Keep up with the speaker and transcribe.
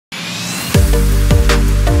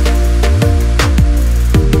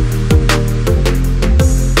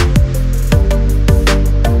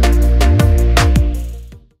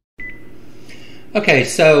Okay,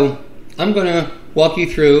 so I'm going to walk you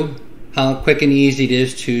through how quick and easy it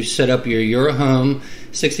is to set up your Home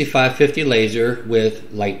 6550 laser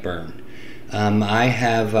with LightBurn. I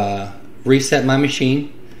have reset my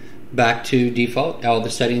machine back to default. All the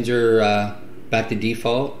settings are back to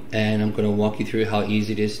default, and I'm going to walk you through how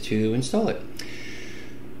easy it is to install it.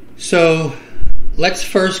 So let's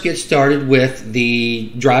first get started with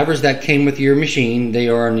the drivers that came with your machine. They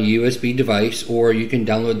are on the USB device, or you can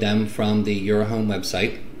download them from the Your Home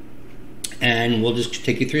website, and we'll just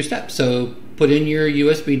take you through steps. So put in your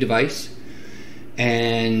USB device,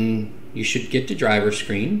 and you should get the driver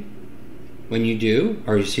screen. When you do,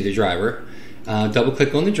 or you see the driver, double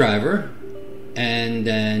click on the driver, and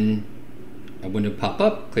then a window pop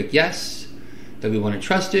up, click yes, that we want to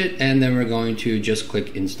trust it, and then we're going to just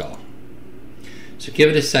click install. So give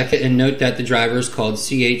it a second, and note that the driver is called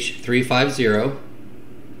CH350.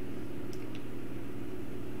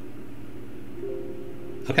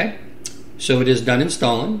 Okay, so it is done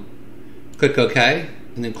installing. Click OK,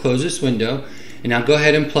 and then close this window. And now go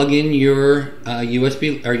ahead and plug in your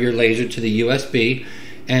USB or your laser to the USB.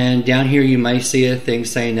 And down here you might see a thing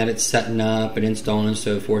saying that it's setting up and installing and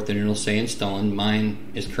so forth, and it'll say installing.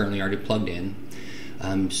 Mine is currently already plugged in.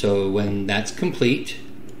 So when that's complete,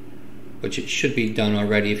 which it should be done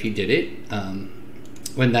already if you did it,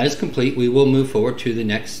 when that is complete, we will move forward to the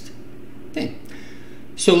next thing.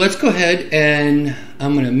 So let's go ahead, and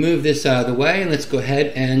I'm going to move this out of the way, and let's go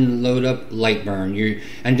ahead and load up LightBurn.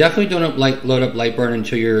 And definitely don't load up LightBurn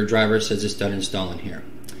until your driver says it's done installing here.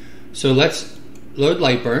 So let's load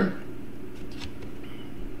LightBurn,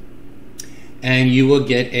 and you will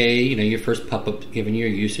get your first pop-up giving you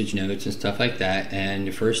your usage notes and stuff like that. And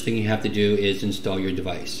the first thing you have to do is install your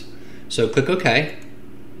device. So click OK,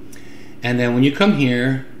 and then when you come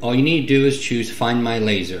here, all you need to do is choose Find My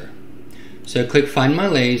Laser. So click Find My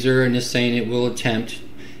Laser, and it's saying it will attempt.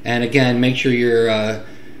 And again, make sure your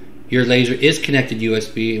laser is connected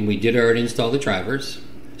USB, and we did already install the drivers.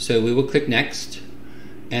 So we will click Next,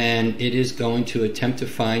 and it is going to attempt to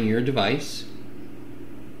find your device.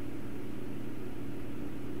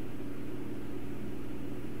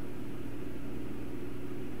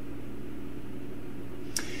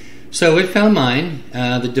 So it found mine.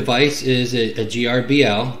 The device is a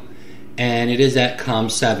GRBL, and it is at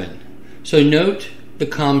COM7. So note the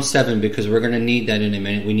COM7, because we're going to need that in a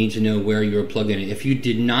minute. We need to know where you're plugged in. If you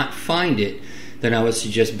did not find it, then I would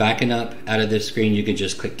suggest backing up out of this screen. You can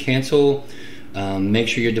just click cancel. Make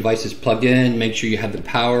sure your device is plugged in. Make sure you have the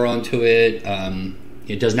power onto it.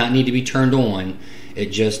 It does not need to be turned on.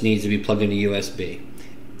 It just needs to be plugged into USB.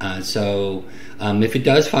 If it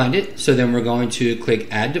does find it, so then we're going to click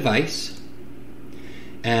Add Device.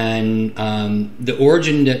 And the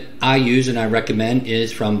origin that I use and I recommend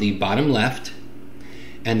is from the bottom left,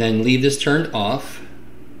 and then leave this turned off,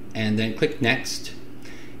 and then click Next,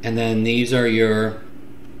 and then these are your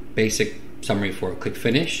basic summary for it. Click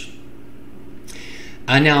Finish.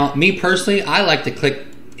 Now me personally, I like to click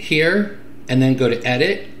here and then go to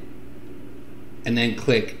Edit, and then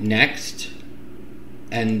click Next,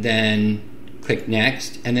 and then click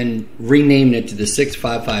Next, and then rename it to the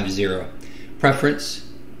 6550 preference,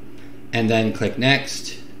 and then click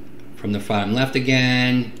Next from the bottom left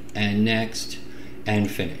again, and Next,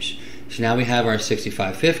 and Finish. So now we have our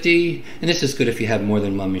 6550, and this is good if you have more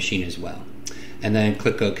than one machine as well. And then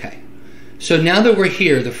click OK. So now that we're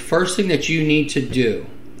here, the first thing that you need to do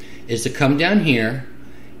is to come down here,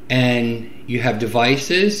 and you have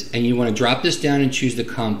devices, and you want to drop this down and choose the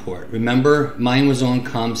COM port. Remember, mine was on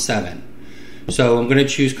COM7. So I'm going to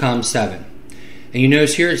choose COM7. And you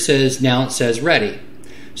notice here it says ready.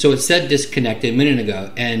 So it said disconnected a minute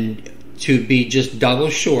ago, and to be just double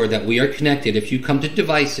sure that we are connected, if you come to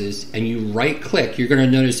devices and you right click, you're going to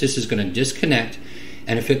notice this is going to disconnect,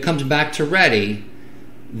 and if it comes back to ready,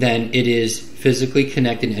 then it is physically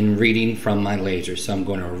connected and reading from my laser. So I'm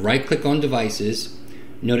going to right click on devices,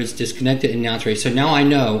 notice disconnected, and now it's ready. So now I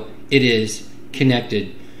know it is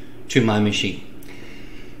connected to my machine.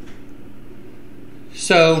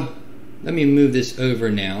 So let me move this over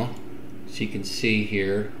now so you can see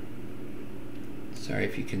here. Sorry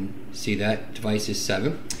if you can see that. Device is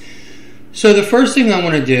 7. So the first thing I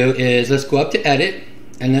want to do is let's go up to Edit,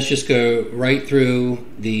 and let's just go right through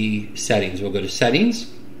the settings. We'll go to Settings,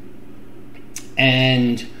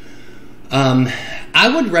 and I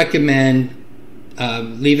would recommend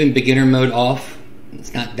leaving beginner mode off.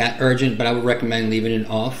 It's not that urgent, but I would recommend leaving it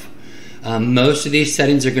off. Most of these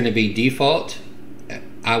settings are going to be default.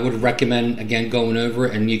 I would recommend, again, going over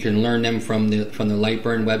it, and you can learn them from the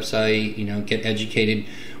LightBurn website. Get educated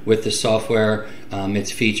with the software,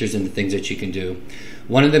 its features, and the things that you can do.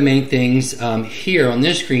 One of the main things here on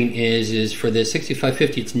this screen is for the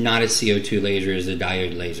 6550, it's not a CO2 laser, it's a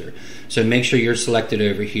diode laser. So make sure you're selected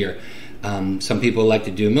over here. Some people like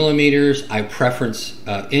to do millimeters. I preference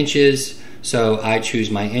inches, so I choose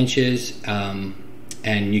my inches, and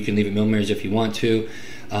you can leave it millimeters if you want to.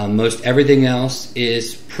 Most everything else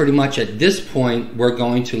is pretty much at this point we're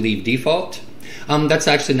going to leave default. That's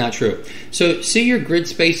actually not true. So see your grid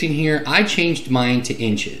spacing here, I changed mine to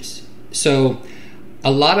inches. So a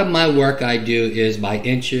lot of my work I do is by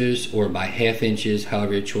inches or by half inches,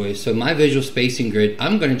 however your choice. So my visual spacing grid,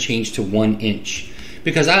 I'm going to change to 1 inch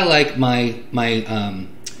because I like my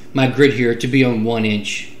grid here to be on 1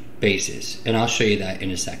 inch basis, and I'll show you that in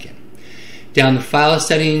a second. Down the file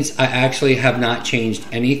settings, I actually have not changed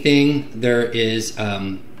anything. There is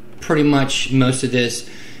pretty much most of this,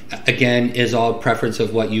 again, is all preference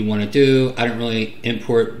of what you want to do. I don't really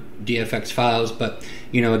import DFX files, but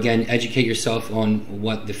you know, again, educate yourself on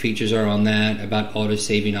what the features are on that, about auto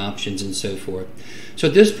saving options and so forth. So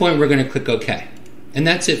at this point, we're going to click OK. And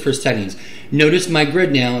that's it for settings. Notice my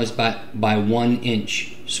grid now is by 1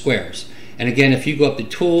 inch squares. And again, if you go up to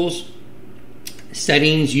Tools,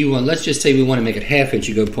 Settings, let's just say we want to make it half inch,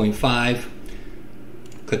 you go 0.5,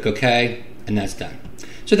 click OK, and that's done.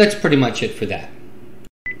 So that's pretty much it for that.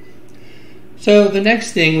 So the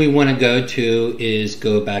next thing we want to go to is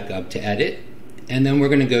go back up to Edit, and then we're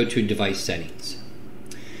going to go to Device Settings.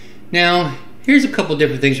 Now, here's a couple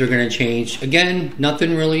different things we're going to change. Again,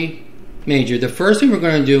 nothing really major. The first thing we're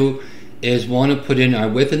going to do is want to put in our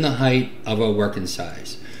width and the height of our working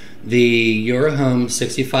size. The Eurohome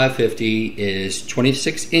 6550 is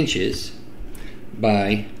 26 inches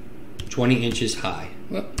by 20 inches high.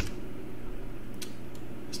 Whoop.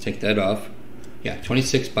 Let's take that off. Yeah,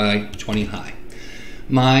 26 by 20 high.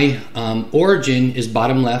 My origin is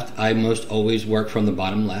bottom left. I most always work from the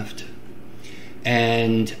bottom left.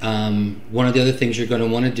 And one of the other things you're going to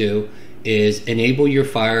want to do is enable your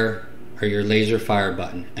fire or your laser fire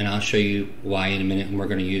button. And I'll show you why in a minute, and we're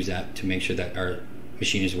going to use that to make sure that our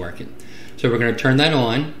machine is working. So we're going to turn that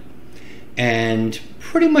on, and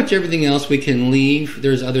pretty much everything else we can leave.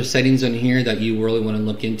 There's other settings on here that you really want to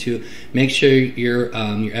look into. Make sure your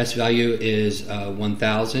S value is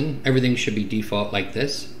 1000. Everything should be default like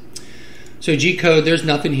this. So G code, there's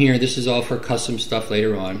nothing here. This is all for custom stuff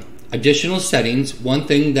later on. Additional settings. One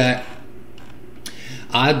thing that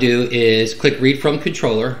I do is click read from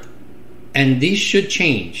controller, and these should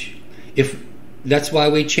change. That's why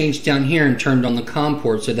we changed down here and turned on the COM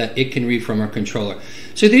port so that it can read from our controller.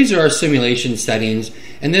 So these are our simulation settings,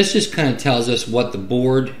 and this just kind of tells us what the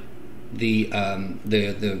board, the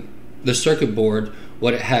circuit board,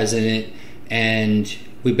 what it has in it, and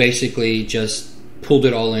we basically just pulled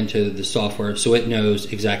it all into the software so it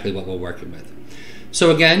knows exactly what we're working with. So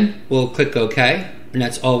again, we'll click OK, and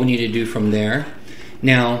that's all we need to do from there.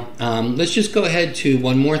 Now, let's just go ahead to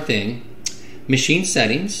one more thing, machine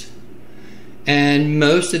settings. And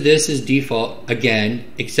most of this is default again,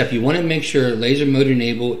 except you want to make sure laser mode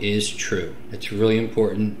enable is true. It's really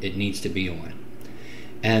important. It needs to be on.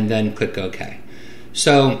 And then click OK.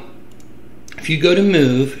 So if you go to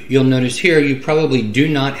move, you'll notice here you probably do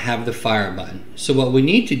not have the fire button. So what we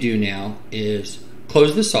need to do now is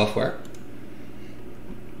close the software,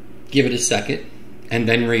 give it a second, and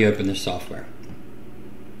then reopen the software.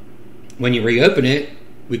 When you reopen it,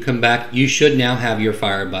 we come back, you should now have your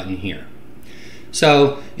fire button here.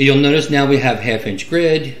 So you'll notice now we have half-inch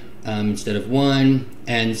grid instead of 1,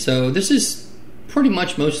 and so this is pretty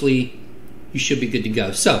much mostly, you should be good to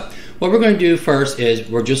go. So what we're going to do first is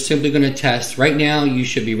we're just simply going to test. Right now you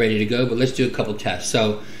should be ready to go, but let's do a couple tests.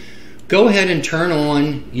 So go ahead and turn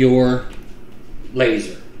on your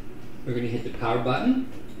laser. We're going to hit the power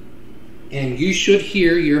button, and you should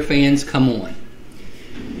hear your fans come on.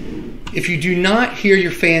 If you do not hear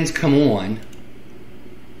your fans come on,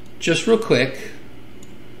 just real quick,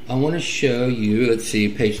 I want to show you, let's see,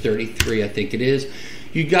 page 33 I think it is.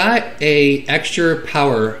 You got a extra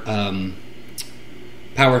power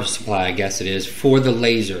supply, I guess it is, for the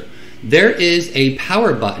laser. There is a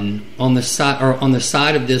power button on the side, or on the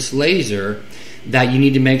side of this laser, that you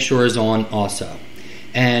need to make sure is on also.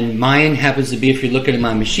 And mine happens to be, if you're looking at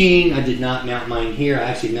my machine, I did not mount mine here. I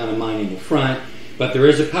actually mounted mine in the front, but there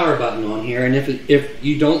is a power button on here. And if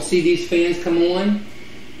you don't see these fans come on,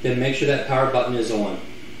 then make sure that power button is on.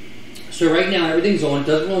 So right now everything's on. It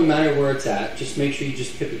doesn't really matter where it's at. Just make sure you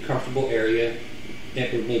just pick a comfortable area,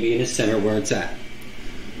 maybe in the center where it's at.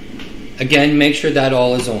 Again, make sure that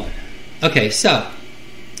all is on. Okay, so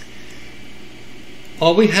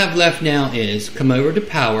all we have left now is come over to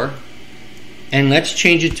power, and let's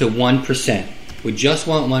change it to 1%. We just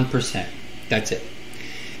want 1%. That's it.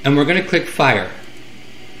 And we're going to click fire.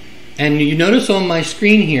 And you notice on my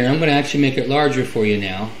screen here, I'm going to actually make it larger for you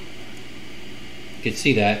now. You can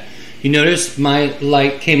see that. You notice my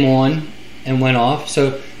light came on and went off,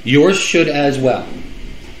 so yours should as well.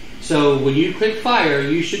 So when you click fire,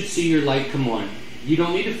 you should see your light come on. You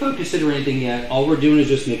don't need to focus it or anything yet. All we're doing is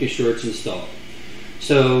just making sure it's installed.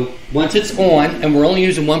 So once it's on, and we're only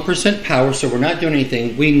using 1% power, so we're not doing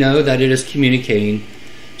anything, we know that it is communicating.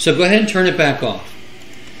 So go ahead and turn it back off.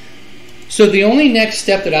 So the only next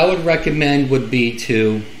step that I would recommend would be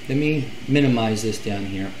to, let me minimize this down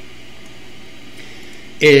here,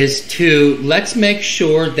 is to let's make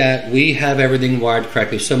sure that we have everything wired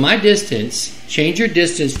correctly. So my distance, change your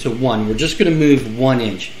distance to 1. We're just going to move 1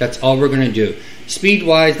 inch. That's all we're going to do. Speed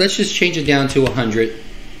wise, let's just change it down to 100.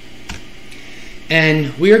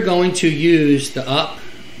 And we are going to use the up,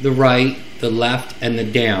 the right, the left, and the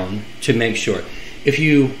down to make sure. If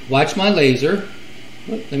you watch my laser,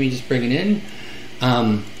 let me just bring it in.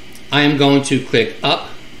 I am going to click up,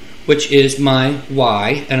 which is my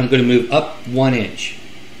Y, and I'm going to move up 1 inch.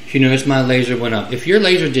 If you notice, my laser went up. If your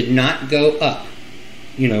laser did not go up,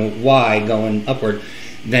 you know, Y going upward,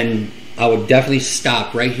 then I would definitely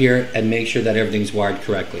stop right here and make sure that everything's wired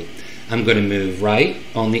correctly. I'm going to move right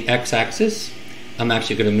on the X-axis. I'm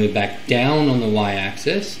actually going to move back down on the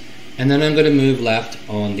Y-axis, and then I'm going to move left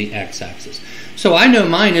on the X-axis. So I know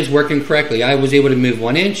mine is working correctly. I was able to move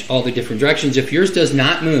 1 inch, all the different directions. If yours does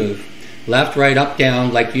not move left, right, up,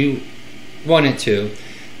 down like you want it to,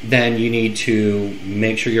 then you need to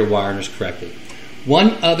make sure your wiring is correctly.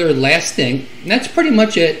 One other last thing, and that's pretty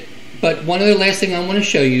much it, but one other last thing I want to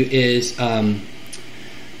show you is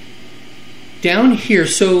down here.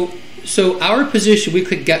 So our position, we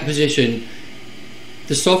click get position.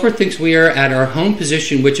 The software thinks we are at our home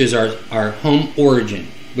position, which is our home origin,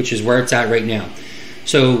 which is where it's at right now.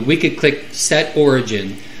 So we could click set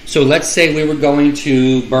origin. So let's say we were going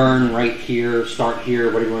to burn right here, start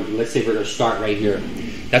here, whatever you want to do. Let's say we're going to start right here.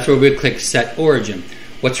 That's where we click set origin.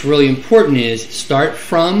 What's really important is start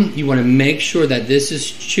from, you want to make sure that this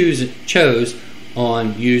is chose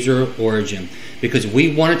on user origin, because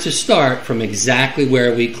we want it to start from exactly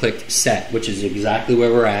where we clicked set, which is exactly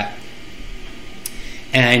where we're at.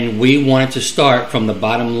 And we want it to start from the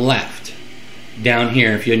bottom left down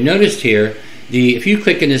here. If you noticed here, if you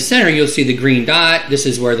click in the center, you'll see the green dot. This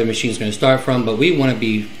is where the machine is going to start from, but we want to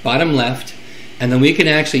be bottom left, and then we can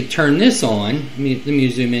actually turn this on. Let me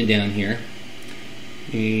zoom in down here.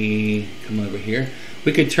 Let me come over here.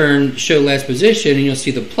 We could turn show last position, and you'll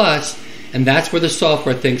see the plus, and that's where the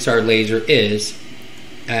software thinks our laser is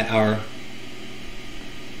at our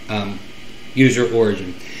user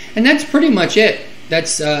origin. And that's pretty much it.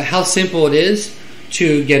 That's how simple it is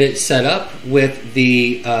to get it set up with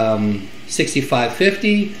the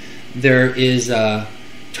 6550. There is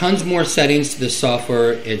tons more settings to the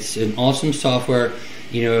software. It's an awesome software.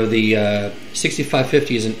 You know, the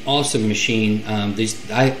 6550 is an awesome machine.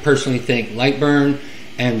 I personally think LightBurn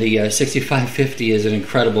and the 6550 is an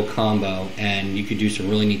incredible combo, and you could do some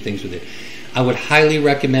really neat things with it. I would highly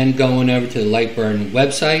recommend going over to the LightBurn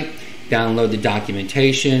website, download the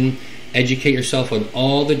documentation, educate yourself on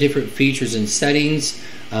all the different features and settings.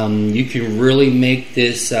 You can really make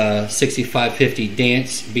this 6550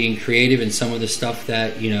 dance, being creative, and some of the stuff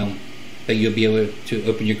that that you'll be able to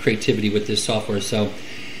open your creativity with this software. So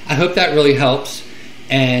I hope that really helps.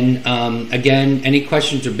 And again, any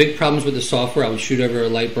questions or big problems with the software, I will shoot over to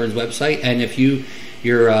LightBurn's website. And if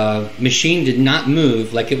your machine did not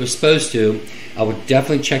move like it was supposed to, I would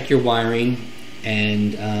definitely check your wiring.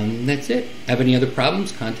 And that's it. Have any other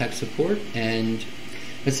problems, contact support. And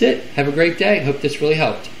that's it. Have a great day. Hope this really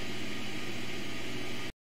helped.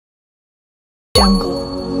 Jungle.